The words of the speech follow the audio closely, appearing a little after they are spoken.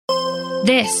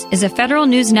This is a Federal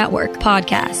News Network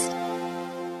podcast.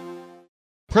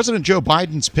 President Joe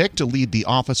Biden's pick to lead the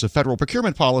Office of Federal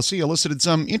Procurement Policy elicited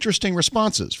some interesting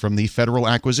responses from the federal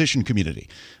acquisition community.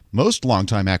 Most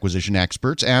longtime acquisition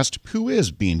experts asked, who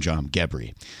is Binyam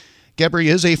Gebri? Gebri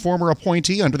is a former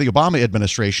appointee under the Obama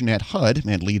administration at HUD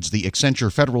and leads the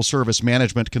Accenture Federal Service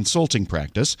Management Consulting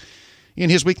practice. In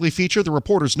his weekly feature, The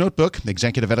Reporter's Notebook,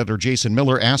 executive editor Jason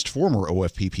Miller asked former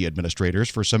OFPP administrators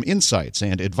for some insights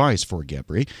and advice for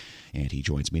Gebri, and he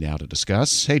joins me now to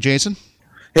discuss. Hey, Jason.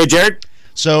 Hey, Jared.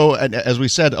 So, as we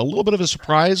said, a little bit of a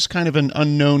surprise, kind of an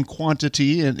unknown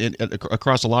quantity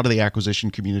across a lot of the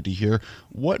acquisition community here.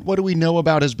 What do we know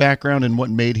about his background and what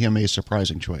made him a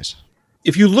surprising choice?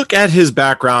 If you look at his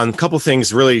background, a couple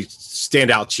things really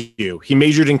stand out to you. He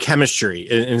majored in chemistry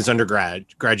in his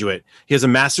undergraduate. He has a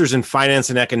master's in finance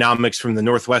and economics from the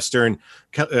Northwestern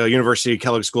University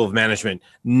Kellogg School of Management.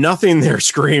 Nothing there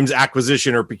screams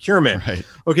acquisition or procurement. Right.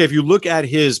 Okay, if you look at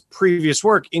his previous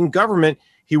work in government,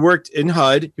 he worked in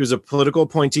HUD. He was a political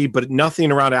appointee, but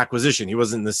nothing around acquisition. He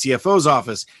wasn't in the CFO's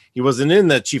office. He wasn't in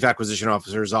the chief acquisition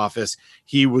officer's office.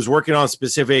 He was working on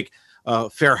specific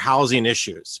fair housing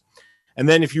issues. And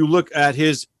then if you look at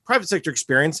his private sector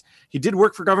experience, he did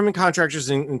work for government contractors,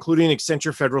 including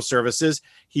Accenture Federal Services.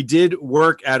 He did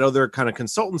work at other kind of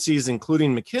consultancies,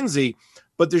 including McKinsey,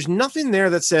 but there's nothing there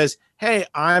that says, hey,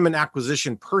 I'm an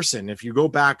acquisition person. If you go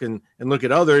back and look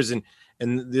at others, and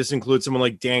this includes someone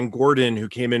like Dan Gordon, who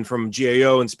came in from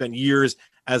GAO and spent years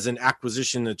as an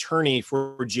acquisition attorney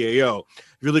for GAO.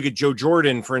 If you look at Joe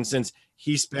Jordan, for instance,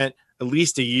 he spent at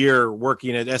least a year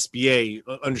working at SBA,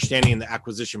 understanding the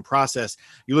acquisition process.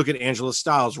 You look at Angela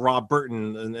Stiles, Rob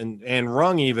Burton, and Ann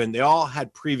Rung even, they all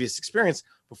had previous experience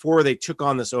before they took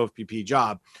on this OFPP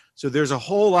job. So there's a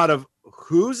whole lot of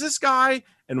who's this guy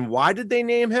and why did they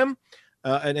name him?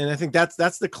 And I think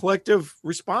that's the collective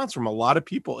response from a lot of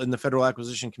people in the federal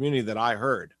acquisition community that I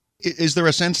heard. Is there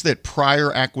a sense that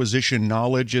prior acquisition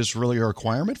knowledge is really a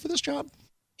requirement for this job?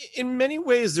 In many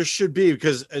ways, there should be,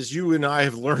 because as you and I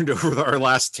have learned over our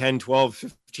last 10, 12,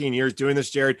 15 years doing this,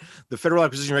 Jared, the federal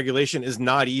acquisition regulation is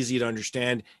not easy to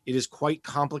understand. It is quite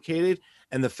complicated.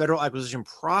 And the federal acquisition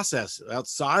process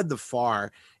outside the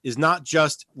FAR is not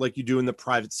just like you do in the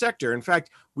private sector. In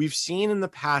fact, we've seen in the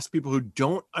past people who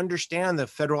don't understand the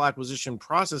federal acquisition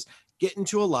process get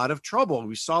into a lot of trouble.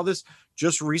 We saw this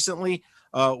just recently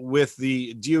with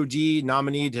the DOD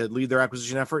nominee to lead their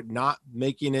acquisition effort, not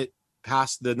making it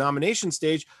past the nomination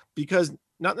stage because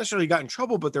not necessarily got in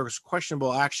trouble, but there was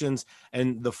questionable actions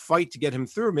and the fight to get him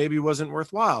through maybe wasn't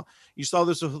worthwhile. You saw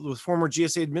this with former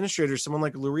GSA administrators, someone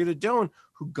like Loretta Doan,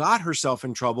 who got herself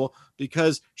in trouble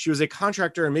because she was a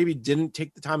contractor and maybe didn't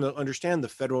take the time to understand the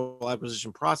federal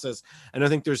acquisition process. And I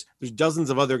think there's dozens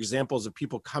of other examples of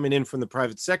people coming in from the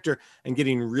private sector and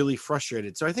getting really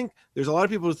frustrated. So I think there's a lot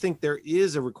of people who think there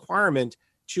is a requirement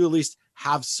to at least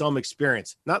have some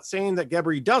experience. Not saying that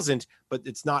Gebri doesn't, but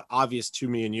it's not obvious to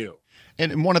me and you.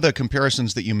 And one of the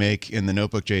comparisons that you make in the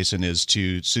notebook, Jason, is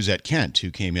to Suzette Kent,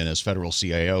 who came in as federal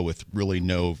CIO with really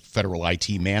no federal IT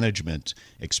management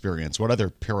experience. What other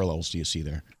parallels do you see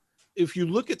there? If you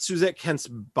look at Suzette Kent's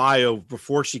bio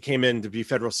before she came in to be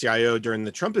federal CIO during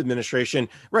the Trump administration,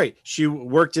 right, she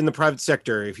worked in the private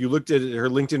sector. If you looked at her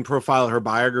LinkedIn profile, her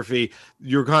biography,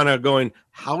 you're kind of going,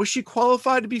 how is she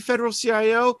qualified to be federal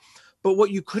CIO? But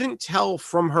what you couldn't tell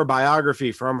from her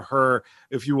biography, from her,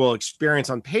 if you will,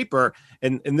 experience on paper,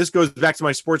 and this goes back to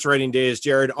my sports writing days,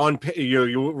 Jared,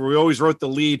 we always wrote the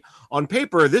lead on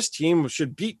paper, this team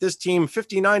should beat this team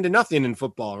 59-0 in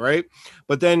football, right?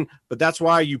 But that's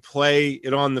why you play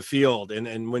it on the field.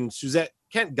 And when Suzette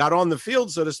Kent got on the field,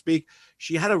 so to speak,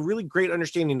 she had a really great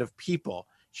understanding of people.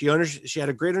 She had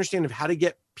a great understanding of how to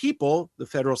get people, the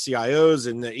federal CIOs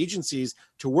and the agencies,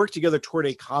 to work together toward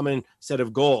a common set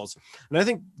of goals. And I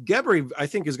think Gebri,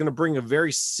 is going to bring a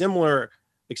very similar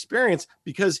experience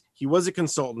because he was a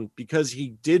consultant, because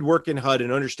he did work in HUD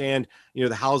and understand,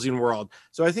 the housing world.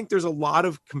 So I think there's a lot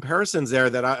of comparisons there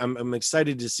that I'm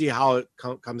excited to see how it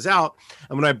comes out.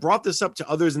 And when I brought this up to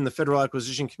others in the federal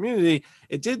acquisition community,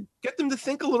 it did get them to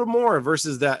think a little more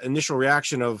versus that initial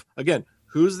reaction of, again,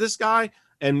 who's this guy?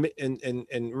 And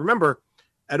remember,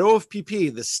 at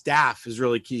OFPP, the staff is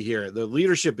really key here. The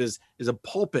leadership is a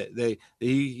pulpit.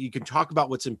 You can talk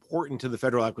about what's important to the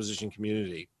federal acquisition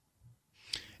community.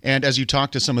 And as you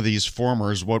talk to some of these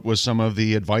formers, what was some of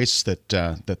the advice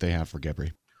that they have for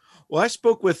Gebri? Well, I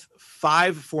spoke with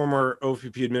 5 former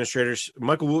OFPP administrators,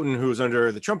 Michael Wooten, who was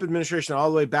under the Trump administration,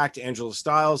 all the way back to Angela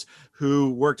Stiles,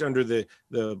 who worked under the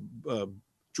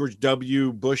George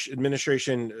W. Bush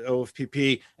administration,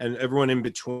 OFPP, and everyone in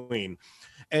between.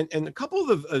 And a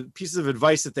couple of pieces of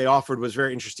advice that they offered was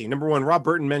very interesting. Number one, Rob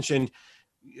Burton mentioned,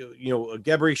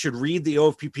 Gebri should read the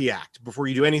OFPP Act before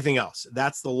you do anything else.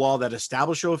 That's the law that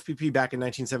established OFPP back in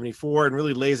 1974 and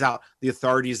really lays out the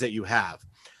authorities that you have.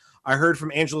 I heard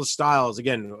from Angela Stiles,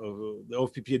 again, the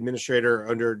OFPP administrator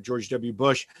under George W.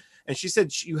 Bush, and she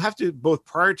said you have to both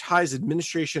prioritize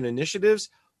administration initiatives,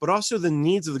 but also the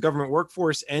needs of the government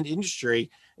workforce and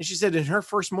industry. And she said in her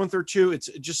first month or two, it's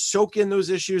just soak in those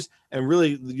issues, and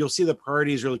really you'll see the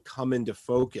priorities really come into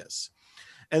focus.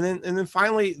 And then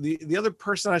finally, the other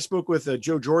person I spoke with,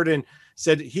 Joe Jordan,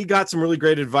 said he got some really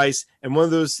great advice. And one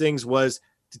of those things was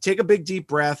to take a big, deep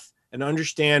breath and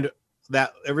understand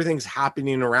that everything's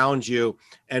happening around you,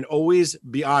 and always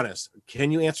be honest. Can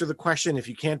you answer the question? If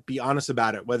you can't, be honest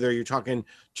about it, whether you're talking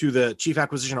to the Chief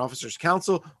Acquisition Officers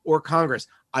Council or Congress.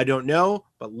 I don't know,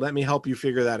 but let me help you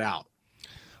figure that out.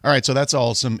 All right, so that's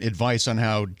all some advice on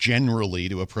how generally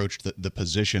to approach the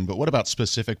position. But what about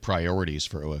specific priorities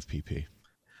for OFPP?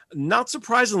 Not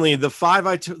surprisingly, the five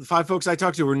folks I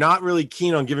talked to were not really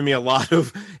keen on giving me a lot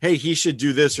of, hey, he should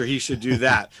do this or he should do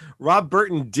that. Rob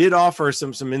Burton did offer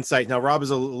some insight. Now, Rob is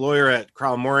a lawyer at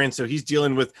Crowell & Moran, so he's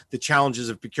dealing with the challenges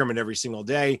of procurement every single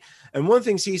day. And one of the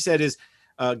things he said is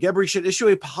Gebri should issue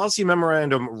a policy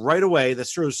memorandum right away that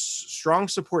shows strong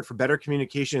support for better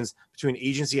communications between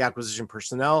agency acquisition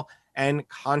personnel and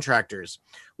contractors.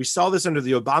 We saw this under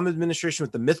the Obama administration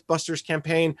with the Mythbusters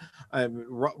campaign.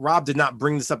 Rob did not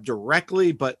bring this up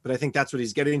directly, but I think that's what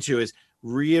he's getting to, is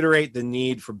reiterate the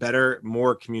need for better,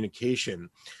 more communication.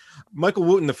 Michael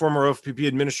Wooten, the former OFPP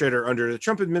administrator under the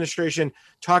Trump administration,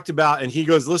 talked about, and he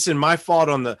goes, listen, my fault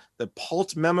on the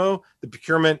PALT memo, the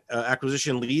procurement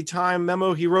acquisition lead time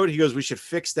memo he wrote. He goes, we should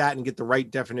fix that and get the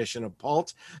right definition of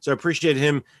PALT. So I appreciate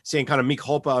him saying kind of mea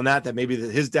culpa on that maybe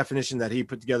his definition that he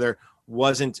put together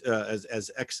wasn't as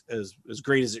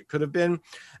great as it could have been.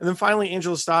 And then finally,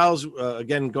 Angela Stiles,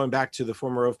 again, going back to the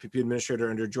former OFPP administrator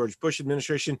under George Bush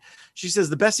administration, she says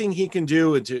the best thing he can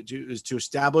do is to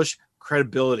establish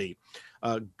credibility.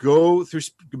 Go through,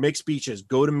 make speeches,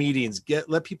 go to meetings,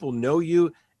 let people know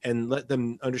you, and let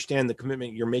them understand the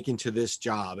commitment you're making to this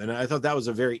job. And I thought that was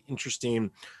a very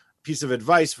interesting piece of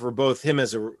advice for both him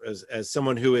as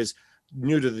someone who is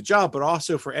new to the job, but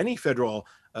also for any federal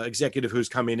executive who's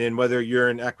coming in, whether you're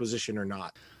in acquisition or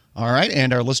not. All right,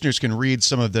 and our listeners can read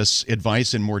some of this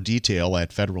advice in more detail at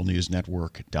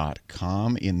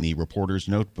federalnewsnetwork.com in the Reporter's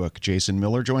Notebook. Jason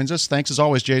Miller joins us. Thanks as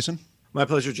always, Jason. My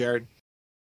pleasure, Jared.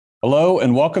 Hello,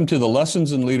 and welcome to the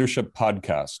Lessons in Leadership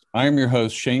podcast. I am your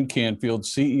host, Shane Canfield,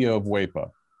 CEO of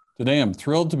WEPA. Today, I'm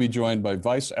thrilled to be joined by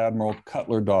Vice Admiral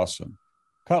Cutler Dawson.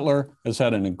 Cutler has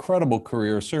had an incredible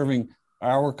career serving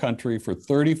our country for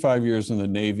 35 years in the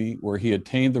Navy, where he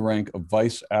attained the rank of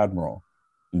Vice Admiral.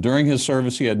 And during his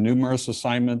service, he had numerous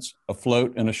assignments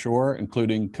afloat and ashore,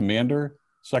 including Commander,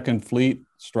 2nd Fleet,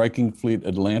 Striking Fleet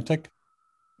Atlantic,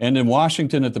 and in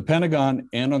Washington at the Pentagon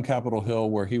and on Capitol Hill,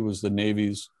 where he was the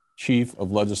Navy's Chief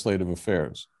of Legislative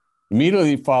Affairs.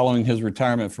 Immediately following his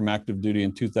retirement from active duty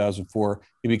in 2004,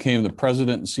 he became the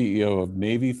president and CEO of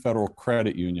Navy Federal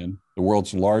Credit Union, the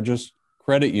world's largest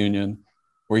credit union,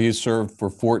 where he served for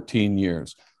 14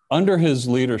 years. Under his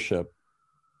leadership,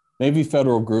 Navy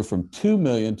Federal grew from 2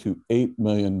 million to 8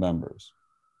 million members.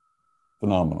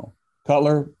 Phenomenal.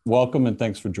 Cutler, welcome and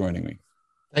thanks for joining me.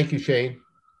 Thank you, Shane.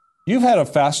 You've had a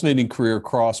fascinating career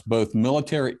across both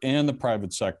military and the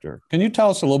private sector. Can you tell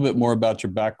us a little bit more about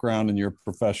your background and your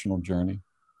professional journey?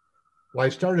 Well, I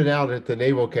started out at the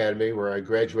Naval Academy, where I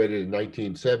graduated in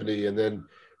 1970, and then,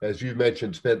 as you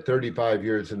mentioned, spent 35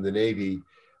 years in the Navy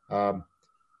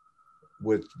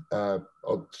with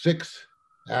 6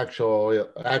 actual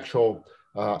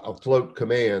afloat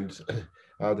commands.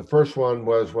 The first one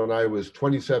was when I was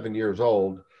 27 years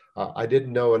old. I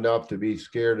didn't know enough to be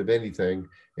scared of anything,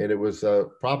 and it was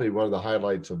probably one of the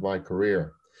highlights of my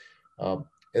career. And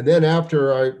then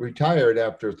after I retired,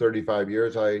 after 35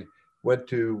 years, I went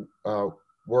to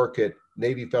work at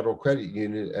Navy Federal Credit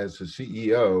Union as the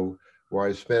CEO, where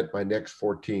I spent my next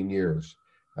 14 years.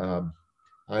 I'm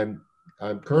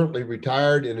currently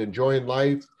retired and enjoying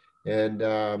life,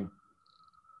 and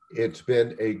it's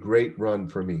been a great run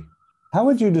for me. How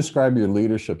would you describe your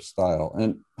leadership style,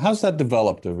 and how's that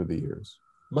developed over the years?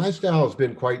 My style has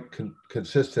been quite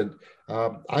consistent.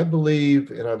 I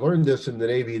believe, and I've learned this in the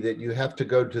Navy, that you have to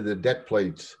go to the deck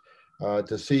plates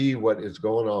to see what is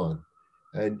going on.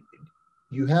 And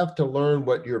you have to learn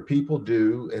what your people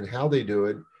do and how they do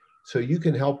it, so you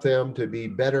can help them to be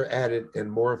better at it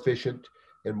and more efficient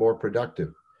and more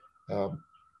productive.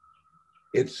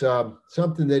 It's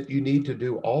something that you need to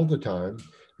do all the time.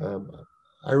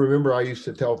 I remember I used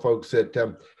to tell folks that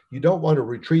you don't want to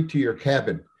retreat to your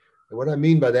cabin. And what I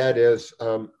mean by that is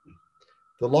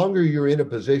the longer you're in a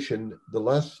position, the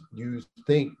less you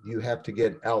think you have to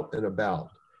get out and about.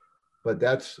 But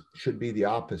that should be the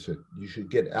opposite. You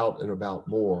should get out and about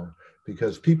more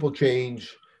because people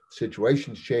change,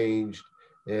 situations change,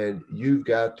 and you've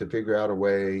got to figure out a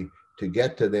way to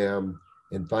get to them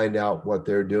and find out what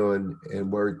they're doing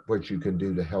and what you can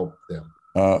do to help them.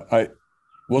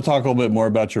 We'll talk a little bit more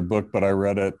about your book, but I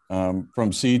read it,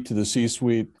 From C to the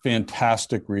C-Suite.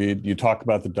 Fantastic read. You talk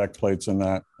about the deck plates in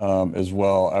that as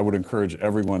well. I would encourage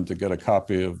everyone to get a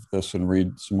copy of this and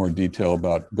read some more detail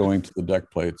about going to the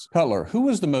deck plates. Cutler, who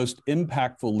was the most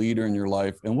impactful leader in your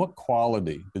life, and what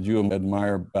quality did you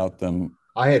admire about them?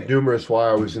 I had numerous while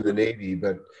I was in the Navy,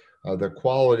 but the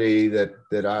quality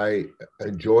that I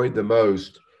enjoyed the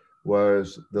most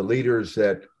was the leaders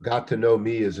that got to know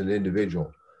me as an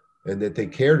individual and that they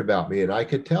cared about me. And I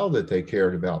could tell that they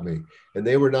cared about me. And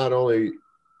they were not only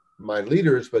my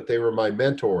leaders, but they were my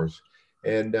mentors.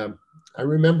 And I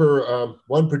remember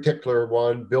one particular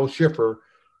one, Bill Schiffer,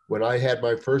 when I had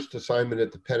my first assignment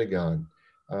at the Pentagon.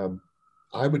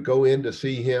 I would go in to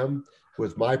see him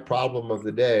with my problem of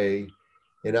the day.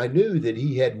 And I knew that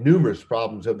he had numerous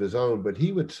problems of his own, but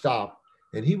he would stop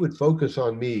and he would focus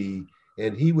on me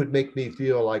and he would make me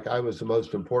feel like I was the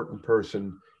most important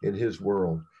person in his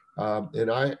world. And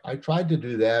I tried to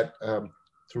do that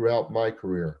throughout my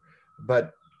career,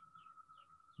 but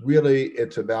really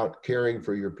it's about caring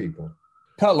for your people.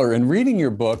 Cutler, in reading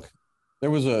your book, there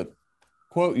was a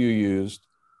quote you used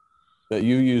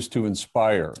to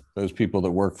inspire those people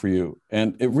that work for you.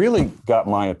 And it really got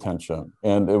my attention.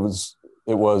 And it was,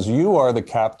 you are the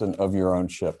captain of your own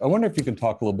ship. I wonder if you can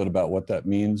talk a little bit about what that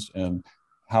means and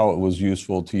how it was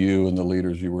useful to you and the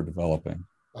leaders you were developing.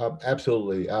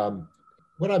 Absolutely.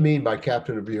 What I mean by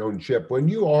captain of your own ship, when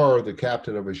you are the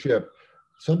captain of a ship,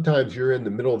 sometimes you're in the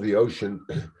middle of the ocean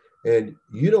and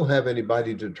you don't have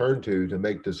anybody to turn to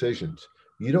make decisions.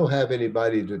 You don't have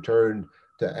anybody to turn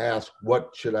to ask, what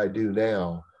should I do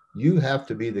now? You have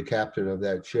to be the captain of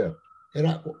that ship.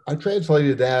 And I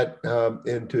translated that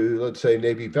into, let's say,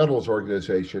 Navy Federal's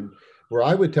organization, where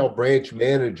I would tell branch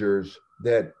managers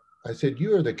that I said,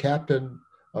 you are the captain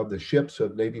of the ships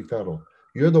of Navy Federal.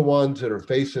 You're the ones that are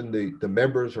facing the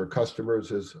members or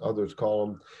customers, as others call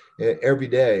them, every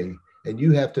day. And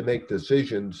you have to make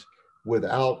decisions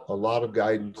without a lot of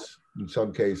guidance in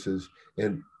some cases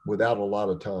and without a lot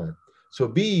of time. So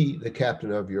be the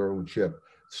captain of your own ship.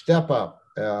 Step up,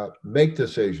 make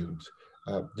decisions,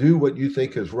 do what you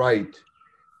think is right,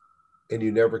 and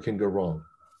you never can go wrong.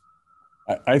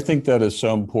 I think that is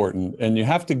so important. And you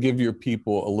have to give your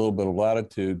people a little bit of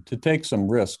latitude to take some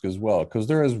risk as well, because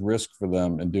there is risk for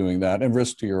them in doing that and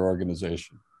risk to your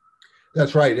organization.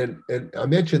 That's right. And I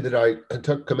mentioned that I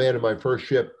took command of my first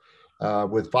ship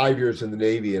with 5 years in the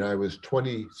Navy, and I was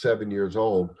 27 years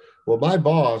old. Well, my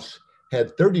boss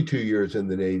had 32 years in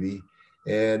the Navy,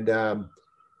 and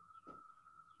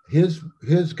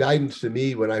his guidance to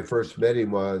me when I first met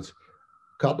him was,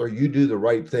 Cutler, you do the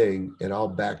right thing and I'll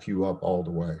back you up all the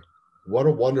way. What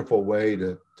a wonderful way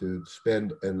to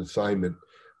spend an assignment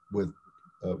with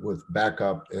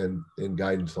backup and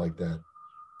guidance like that.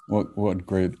 What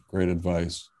great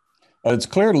advice. It's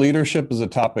clear leadership is a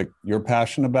topic you're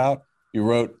passionate about. You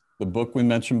wrote the book we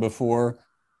mentioned before,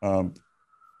 From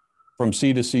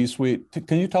C to C-Suite.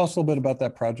 Can you tell us a little bit about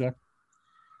that project?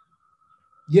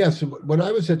 Yes, when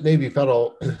I was at Navy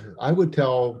Federal, I would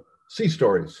tell sea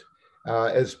stories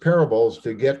as parables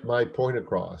to get my point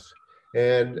across.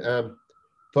 And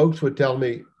folks would tell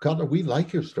me, Cutler, we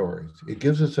like your stories. It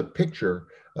gives us a picture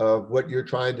of what you're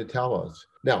trying to tell us.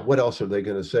 Now, what else are they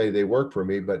going to say? They work for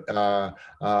me, but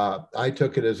I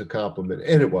took it as a compliment,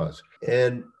 and it was.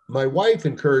 And my wife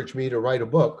encouraged me to write a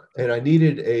book, and I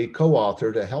needed a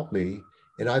co-author to help me.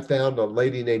 And I found a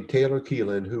lady named Taylor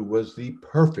Keelan, who was the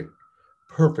perfect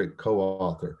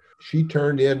co-author. She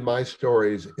turned in my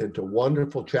stories into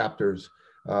wonderful chapters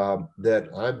that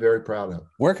I'm very proud of.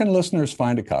 Where can listeners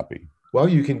find a copy? Well,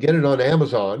 you can get it on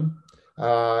Amazon,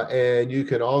 and you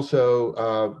can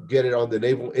also get it on the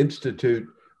Naval Institute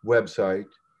website.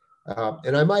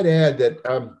 And I might add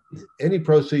that any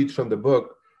proceeds from the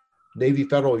book, Navy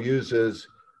Federal uses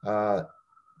to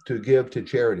give to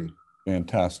charity.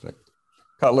 Fantastic.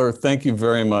 Cutler, thank you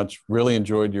very much. Really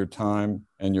enjoyed your time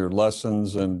and your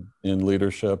lessons in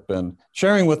leadership and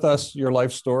sharing with us your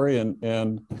life story.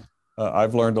 And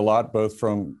I've learned a lot, both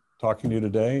from talking to you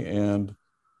today and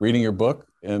reading your book.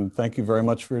 And thank you very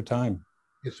much for your time.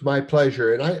 It's my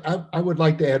pleasure. And I would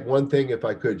like to add one thing, if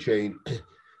I could, Shane.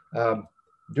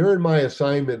 During my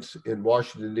assignments in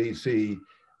Washington, D.C.,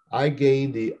 I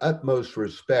gain the utmost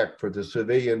respect for the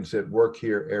civilians that work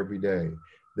here every day.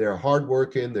 They're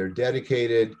hardworking, they're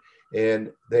dedicated,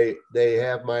 and they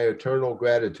have my eternal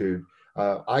gratitude.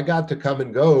 I got to come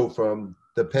and go from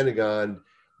the Pentagon.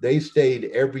 They stayed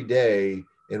every day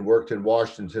and worked in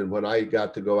Washington when I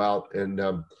got to go out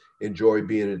and enjoy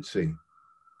being at sea.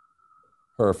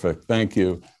 Perfect. Thank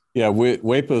you. Yeah,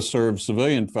 WEPA serves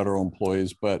civilian federal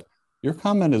employees, but your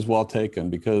comment is well taken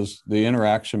because the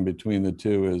interaction between the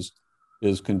two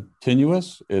is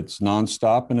continuous, it's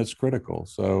nonstop, and it's critical.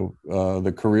 So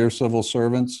the career civil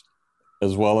servants,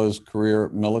 as well as career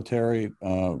military,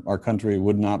 our country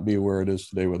would not be where it is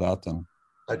today without them.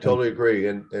 I totally agree.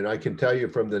 And I can tell you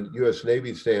from the U.S.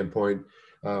 Navy standpoint,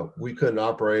 we couldn't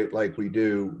operate like we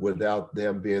do without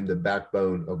them being the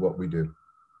backbone of what we do.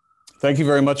 Thank you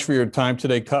very much for your time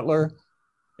today, Cutler.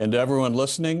 And to everyone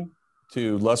listening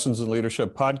to Lessons in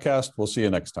Leadership podcast, we'll see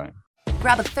you next time.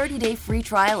 Grab a 30-day free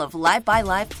trial of Live by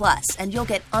Live Plus, and you'll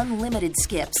get unlimited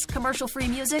skips, commercial-free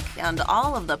music, and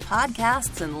all of the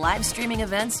podcasts and live streaming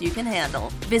events you can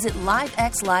handle. Visit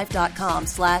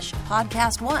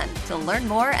livexlive.com/podcast1 to learn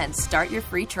more and start your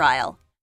free trial.